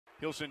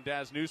He'll send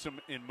Daz Newsome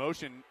in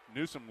motion.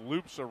 Newsome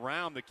loops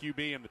around the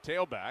QB and the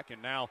tailback,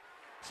 and now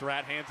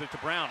Surratt hands it to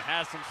Brown.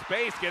 Has some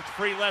space, gets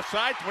free left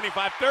side,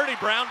 25-30.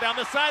 Brown down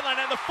the sideline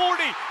at the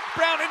 40.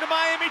 Brown into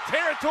Miami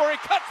territory,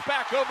 cuts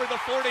back over the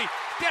 40,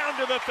 down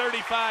to the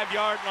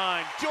 35-yard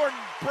line. Jordan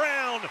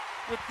Brown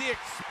with the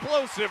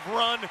explosive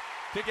run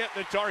to get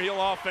the Tar Heel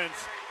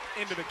offense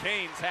into the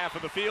Canes half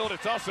of the field.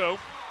 It's also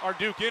our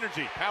Duke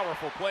Energy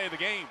powerful play of the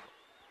game.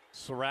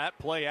 Surratt,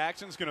 play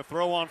action's going to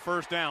throw on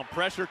first down.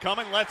 Pressure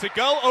coming, lets it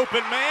go.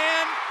 Open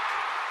man.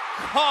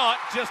 Caught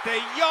just a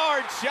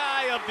yard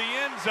shy of the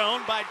end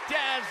zone by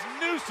Daz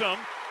Newsome.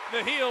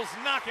 The Heels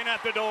knocking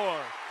at the door.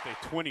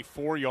 A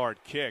 24-yard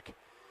kick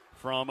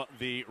from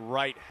the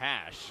right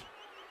hash.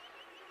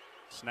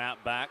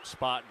 Snap back,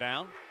 spot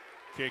down.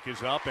 Kick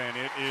is up, and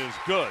it is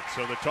good.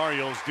 So the Tar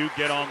Heels do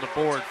get on the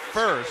board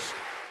first.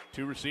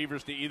 Two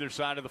receivers to either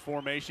side of the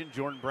formation.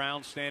 Jordan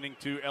Brown standing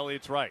to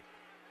Elliott's right.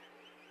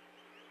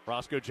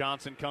 Roscoe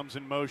Johnson comes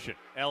in motion.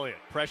 Elliott,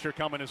 pressure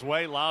coming his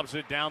way, lobs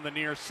it down the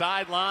near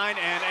sideline,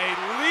 and a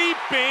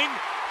leaping,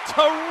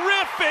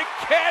 terrific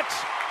catch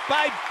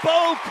by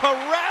Bo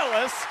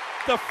Corrales.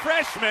 The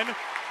freshman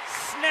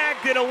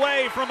snagged it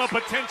away from a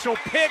potential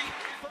pick.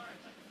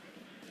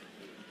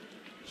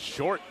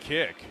 Short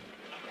kick.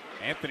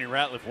 Anthony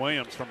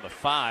Ratliff-Williams from the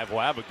 5 will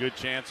have a good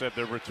chance at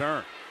the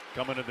return.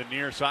 Coming to the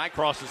near side,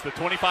 crosses the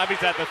 25,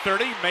 he's at the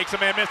 30, makes a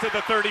man miss at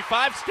the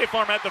 35, stiff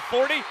arm at the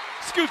 40,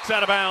 scoots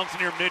out of bounds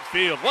near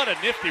midfield. What a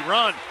nifty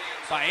run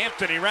by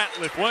Anthony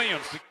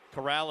Ratliff-Williams.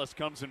 Corrales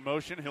comes in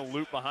motion, he'll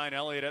loop behind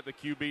Elliott at the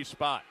QB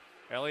spot.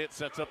 Elliott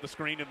sets up the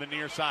screen to the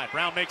near side.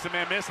 Brown makes a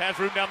man miss, has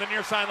room down the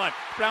near sideline.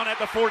 Brown at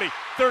the 40,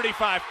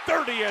 35,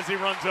 30 as he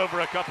runs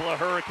over a couple of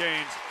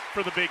Hurricanes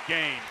for the big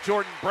gain.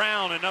 Jordan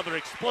Brown, another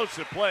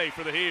explosive play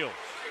for the Heels.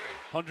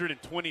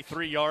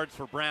 123 yards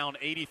for Brown,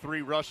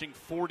 83 rushing,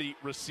 40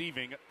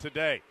 receiving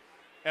today.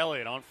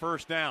 Elliott on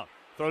first down,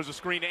 throws a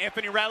screen to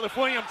Anthony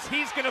Ratliff-Williams.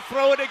 He's going to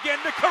throw it again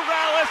to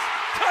Corrales.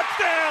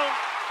 Touchdown!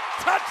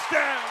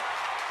 Touchdown!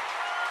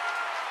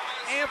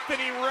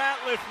 Anthony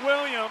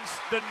Ratliff-Williams,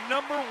 the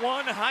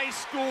 #1 high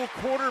school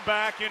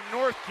quarterback in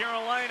North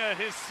Carolina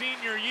his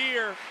senior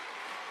year.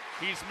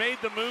 He's made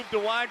the move to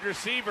wide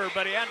receiver,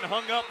 but he hadn't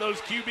hung up those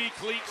QB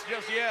cleats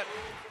just yet.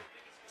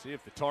 See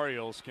if the Tar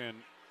Heels can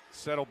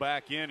settle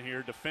back in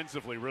here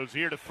defensively.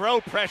 Rozier to throw,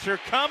 pressure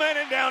coming,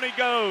 and down he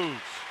goes.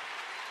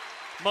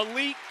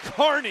 Malik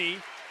Carney,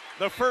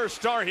 the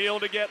first Tar Heel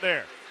to get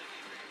there.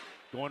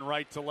 Going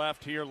right to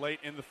left here late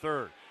in the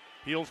third.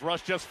 Heels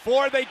rush just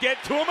 4, they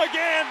get to him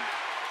again.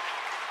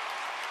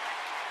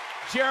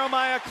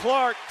 Jeremiah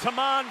Clark,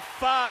 Tamon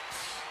Fox,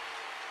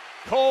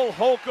 Cole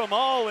Holcomb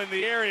all in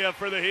the area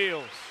for the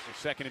Heels.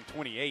 Second and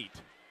 28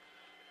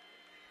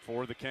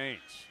 for the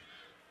Canes.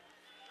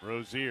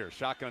 Rozier,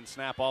 shotgun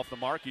snap off the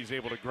mark. He's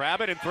able to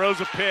grab it and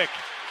throws a pick.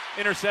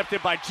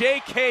 Intercepted by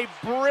J.K.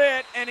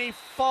 Britt, and he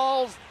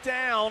falls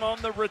down on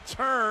the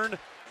return.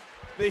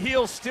 The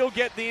Heels still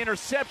get the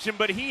interception,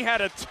 but he had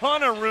a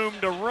ton of room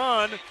to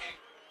run.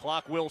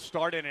 Clock will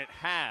start, and it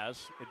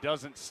has. It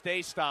doesn't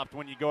stay stopped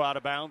when you go out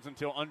of bounds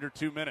until under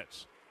 2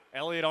 minutes.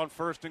 Elliott on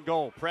first and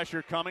goal.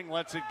 Pressure coming,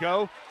 lets it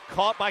go.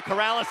 Caught by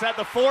Corrales at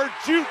the 4.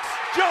 Jukes,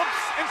 jumps,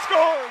 and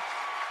scores.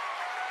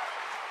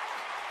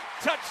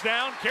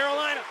 Touchdown,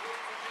 Carolina.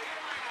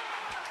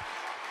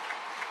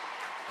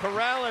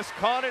 Corrales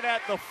caught it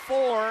at the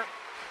 4,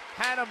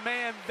 had a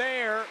man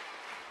there,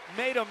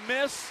 made a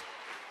miss,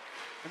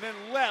 and then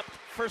leapt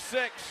for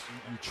 6.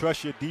 You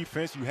trust your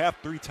defense. You have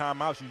 3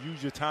 timeouts. You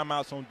use your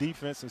timeouts on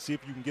defense and see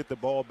if you can get the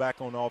ball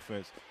back on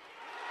offense.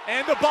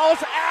 And the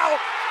ball's out.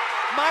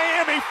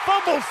 Miami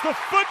fumbles the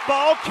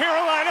football.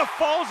 Carolina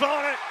falls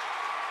on it.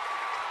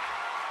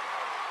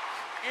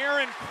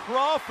 Aaron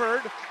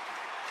Crawford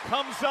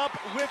comes up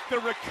with the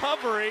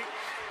recovery.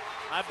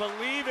 I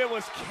believe it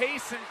was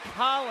Cason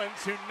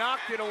Collins who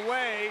knocked it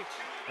away.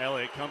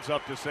 Elliott comes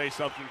up to say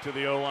something to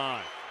the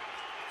O-line.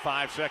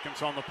 5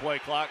 seconds on the play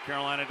clock.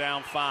 Carolina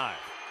down 5.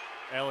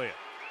 Elliott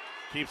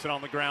keeps it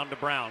on the ground to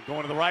Brown.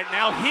 Going to the right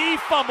now. He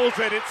fumbles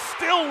it. It's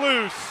still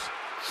loose.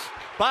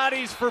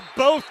 Bodies for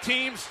both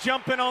teams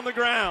jumping on the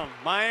ground.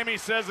 Miami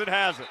says it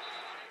has it.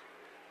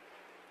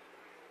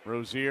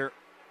 Rozier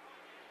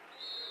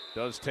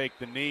does take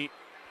the knee,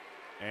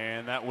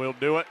 and that will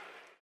do it.